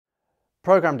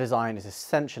Program design is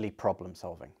essentially problem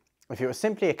solving. If it was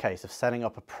simply a case of setting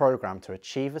up a program to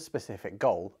achieve a specific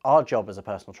goal, our job as a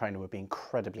personal trainer would be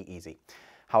incredibly easy.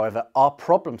 However, our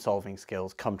problem solving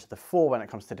skills come to the fore when it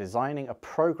comes to designing a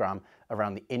program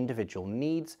around the individual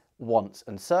needs, wants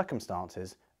and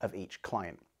circumstances of each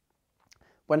client.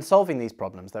 When solving these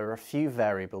problems, there are a few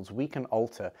variables we can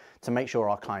alter to make sure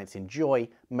our clients enjoy,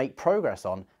 make progress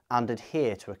on and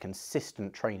adhere to a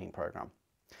consistent training program.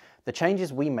 The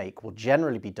changes we make will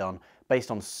generally be done based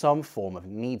on some form of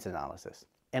needs analysis.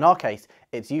 In our case,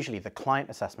 it's usually the client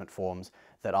assessment forms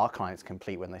that our clients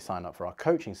complete when they sign up for our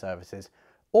coaching services,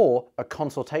 or a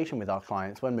consultation with our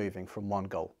clients when moving from one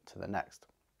goal to the next.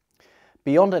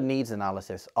 Beyond a needs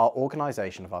analysis, our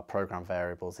organisation of our program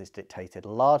variables is dictated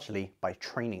largely by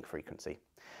training frequency.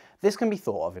 This can be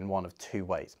thought of in one of two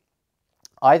ways.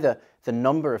 Either the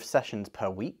number of sessions per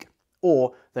week,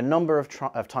 or the number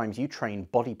of times you train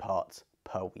body parts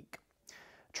per week.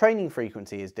 Training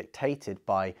frequency is dictated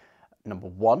by, number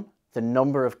one, the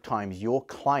number of times your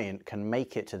client can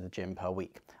make it to the gym per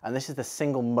week. And this is the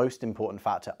single most important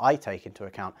factor I take into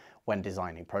account when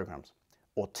designing programs.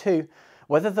 Or two,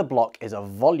 whether the block is a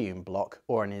volume block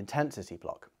or an intensity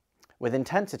block. With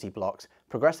intensity blocks,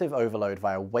 progressive overload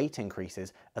via weight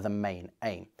increases are the main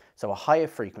aim, so a higher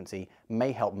frequency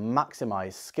may help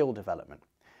maximize skill development.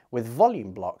 With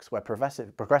volume blocks, where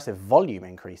progressive volume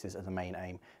increases are the main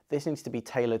aim, this needs to be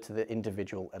tailored to the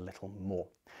individual a little more.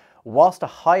 Whilst a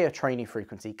higher training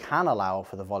frequency can allow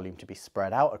for the volume to be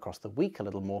spread out across the week a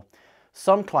little more,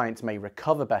 some clients may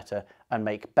recover better and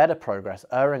make better progress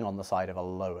erring on the side of a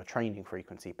lower training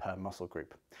frequency per muscle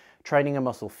group. Training a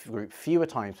muscle group fewer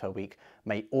times per week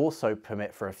may also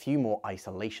permit for a few more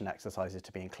isolation exercises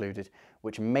to be included,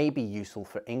 which may be useful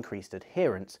for increased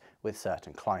adherence with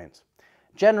certain clients.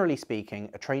 Generally speaking,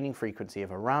 a training frequency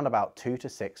of around about 2 to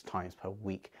 6 times per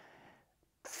week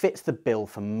fits the bill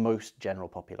for most general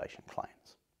population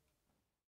clients.